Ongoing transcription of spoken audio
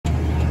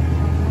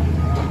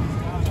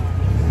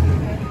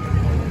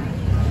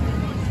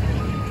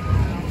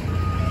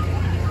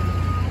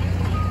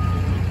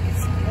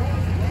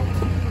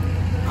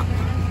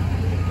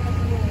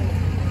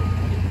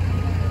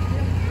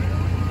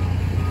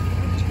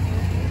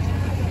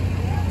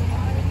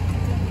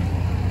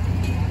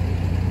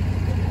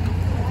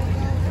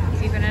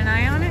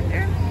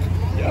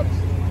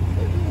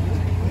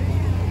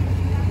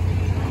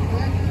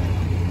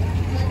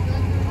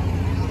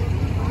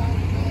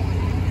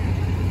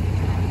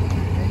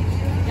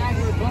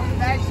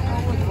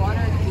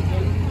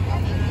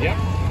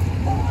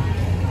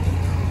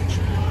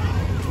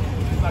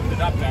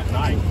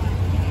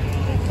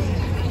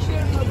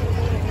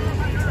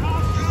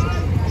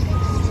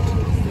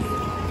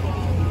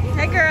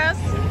girls.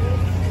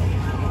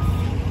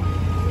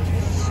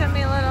 Show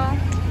me a little.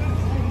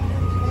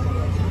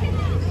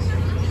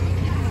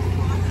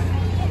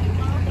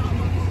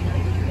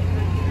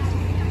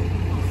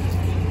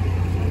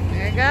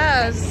 There it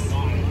goes.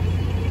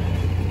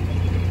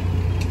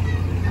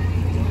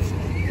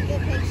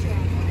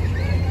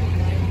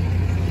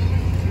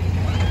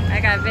 I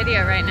got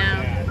video right now.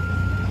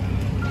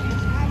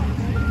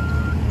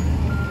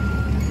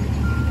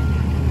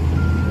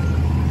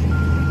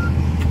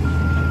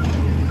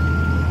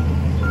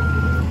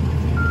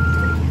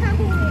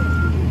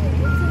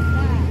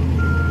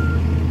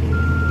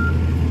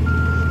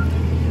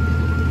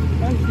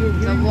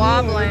 It's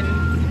wobbling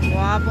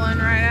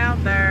right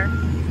out there.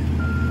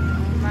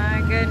 Oh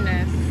my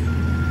goodness.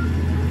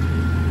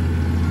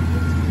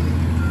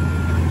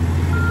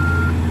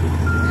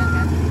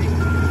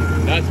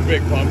 That's a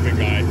big pumpkin,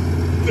 guys.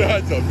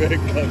 That's a big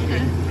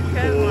pumpkin.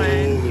 Good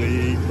one.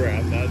 Holy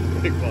crap, that's a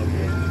big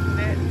pumpkin.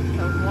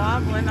 It's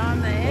wobbling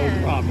on the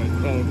end.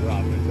 Don't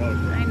drop it.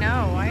 I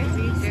know. Why is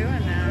he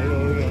doing that? I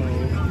don't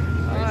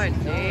know. Oh,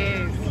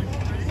 jeez.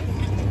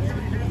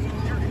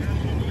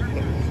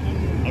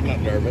 I'm not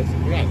nervous.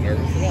 You're not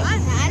nervous.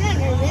 I'm not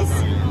nervous.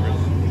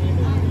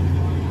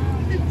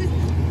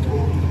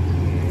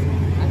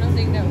 I don't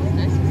think that was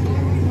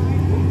necessary.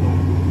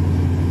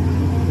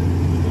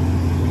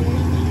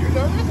 You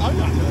nervous? I'm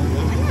not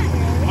nervous.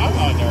 I'm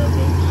not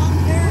nervous. I'm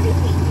nervous.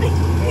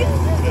 It's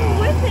still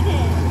whipping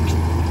it.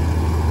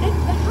 And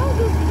how are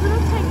those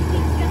little tiny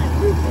things gonna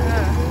move?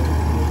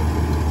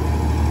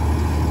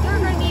 They're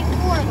gonna need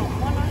 4 of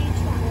them, 1 on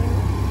each one.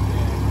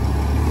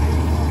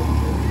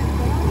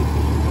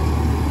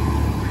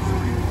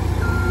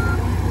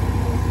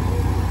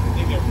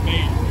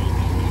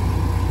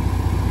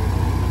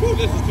 Ooh,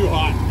 this is too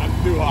hot. I'm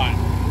too hot.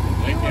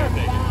 I can't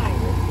take it.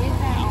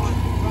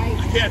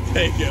 I can't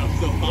take it. I'm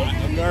so hot.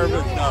 I'm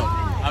nervous. No,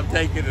 I'm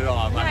taking it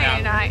off. No,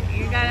 you're not.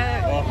 You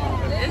gotta.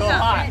 It's so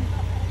hot.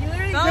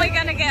 It's only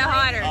gonna get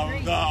hotter.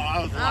 No, I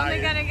was lying.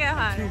 Only gonna get I'm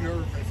hotter. too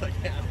nervous. I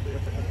can't do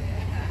it.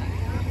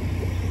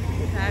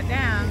 Pat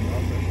down.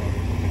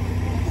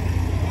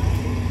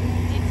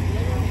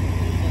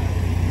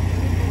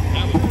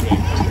 That was good.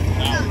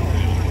 That was good.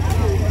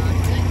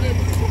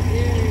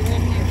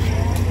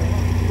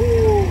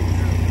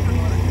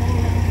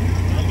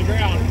 On the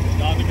ground.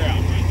 It's on the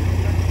ground.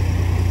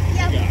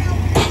 Yeah, we know.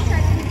 We'll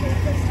try to do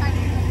it this time.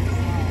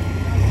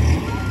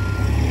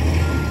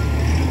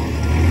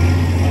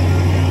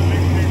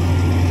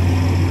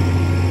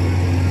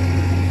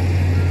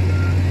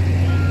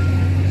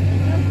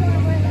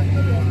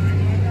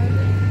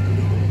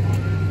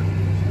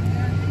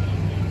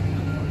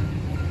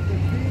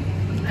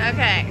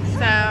 Okay, so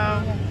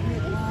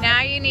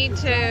now you need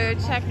to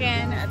check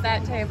in at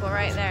that table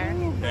right there.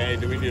 Okay,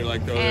 do we need to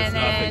like throw this And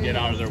stuff and then- get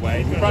out of their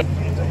way?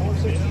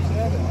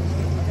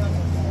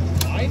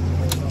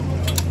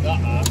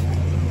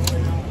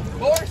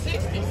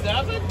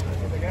 467?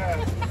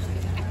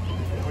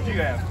 What you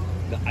have?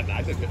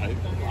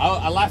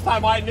 Last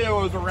time I knew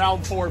it was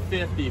around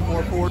 450,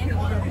 440.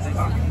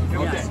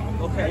 Okay.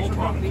 Okay.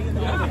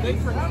 Yeah,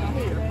 thanks for having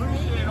me.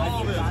 Appreciate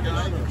all this,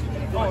 guys.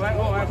 Oh,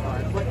 that's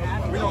fine.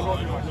 We don't know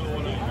too much.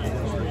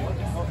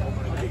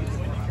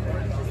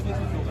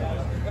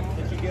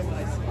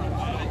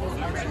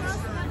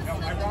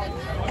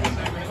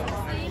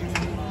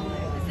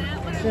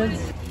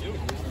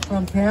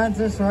 From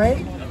Kansas,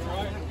 right?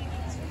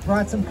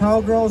 Brought some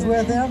cowgirls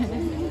with him.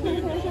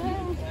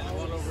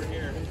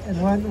 And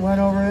one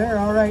over there.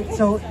 All right.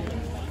 So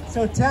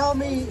tell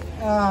me,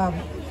 how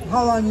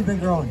long you been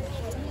growing?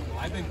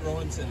 I've been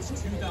growing since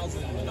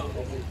 2009.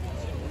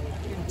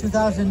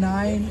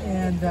 2009,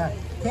 and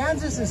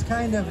Kansas is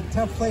kind of a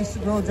tough place to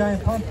grow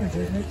giant pumpkins,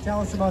 isn't it?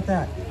 Tell us about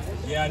that.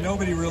 Yeah,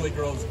 nobody really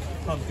grows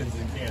pumpkins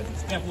in Kansas.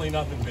 It's definitely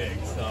nothing big.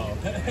 So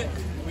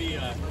we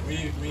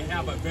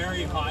have a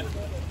very hot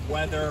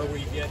weather.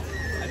 We get,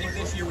 I think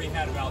this year we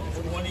had about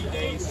 20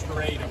 days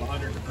straight of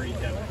 100-degree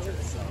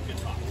temperatures. So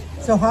it's hot.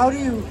 So how do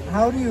you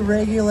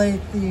regulate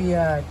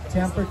the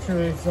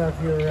temperatures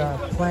of your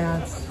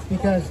plants?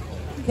 Because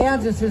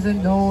Kansas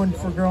isn't known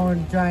for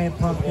growing giant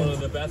One pumpkins. of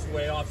the best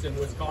way-offs in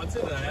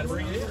Wisconsin, and I had to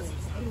bring it here.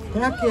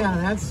 Heck yeah,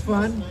 that's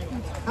fun.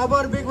 How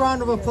about a big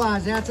round of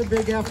applause? That's a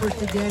big effort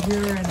to get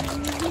here. And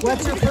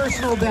what's your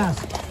personal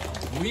best?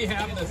 We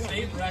have the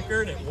state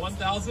record at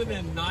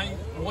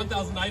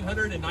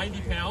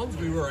 1,990 pounds.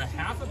 We were a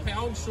half a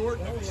pound short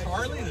of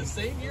Charlie the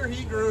same year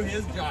he grew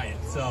his giant.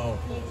 So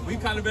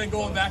we've kind of been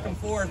going back and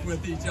forth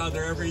with each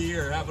other every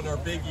year, having our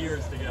big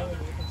years together.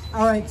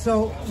 All right,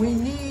 so we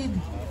need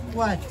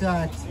what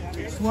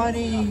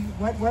 20?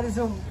 What is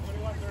it?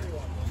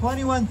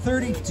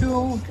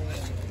 2132.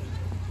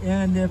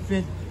 And if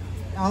it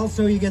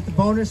also you get the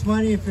bonus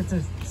money if it's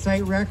a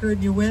site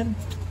record, you win.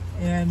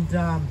 And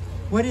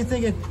what do you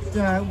think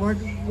what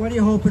are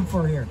you hoping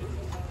for here?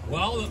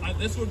 Well,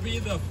 this would be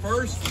the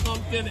first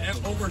pumpkin at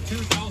over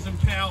 2,000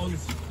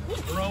 pounds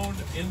grown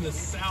in the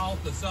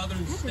south, the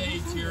southern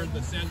states here in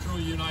the central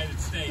United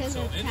States.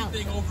 So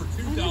anything over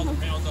 2,000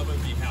 pounds, I'm going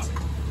to be happy.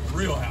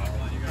 Real happy.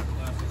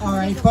 All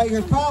right, but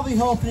you're probably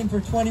hoping for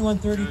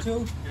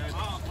 2132.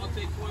 I'll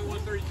take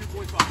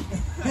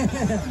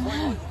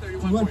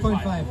 2132.5.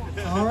 1.5.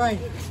 All right.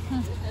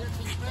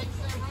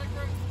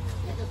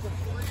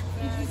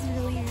 He's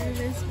really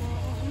nervous.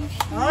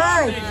 All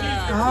right.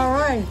 All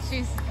right.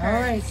 Cheese All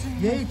right. curds.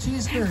 Yay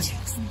cheese curds.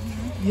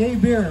 Yay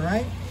beer,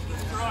 right?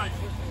 That's right.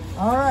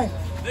 All right.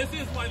 This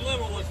is my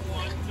littlest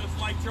one, just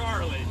like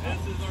Charlie.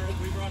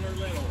 We run our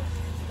little.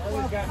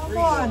 Well, come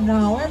on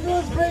now.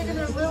 Everyone's bringing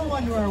their little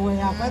one to our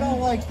way up. I don't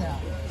like that.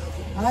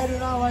 I do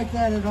not like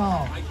that at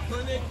all. I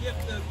couldn't get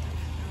the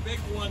big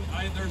one.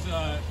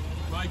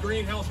 My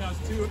greenhouse has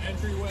 2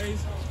 entryways.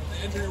 The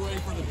entryway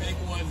for the big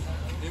one,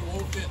 it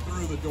won't fit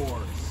through the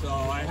doors. So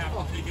I have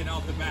to take it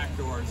out the back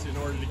doors in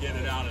order to get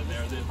it out of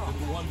there. The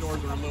one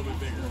doors are a little bit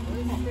bigger.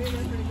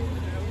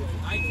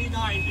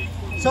 1990.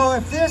 So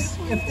if this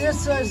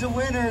is a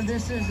winner,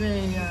 this is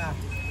a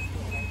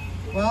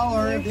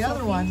or the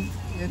other one,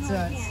 it's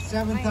a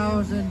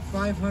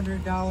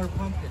 $7,500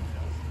 pumpkin.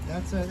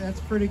 That's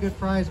pretty good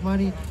prize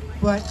money,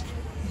 but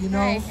you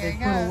know Hey, here they it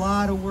put a goes.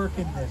 lot of work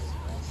in this.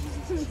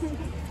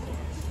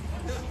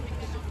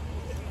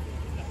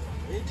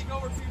 Anything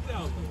over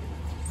 2,000.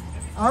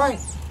 All right.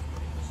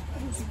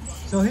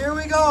 So here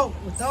we go.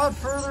 Without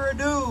further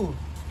ado,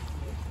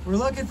 we're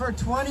looking for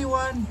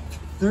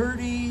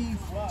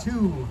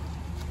 2132.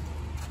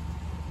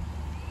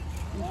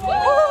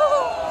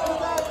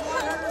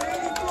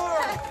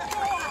 2,184.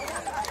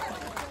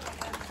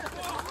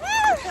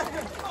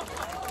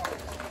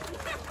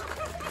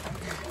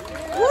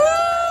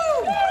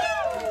 Woo!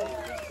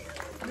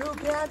 New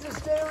Kansas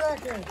State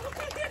record.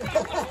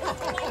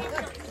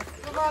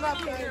 Come on up,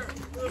 guys.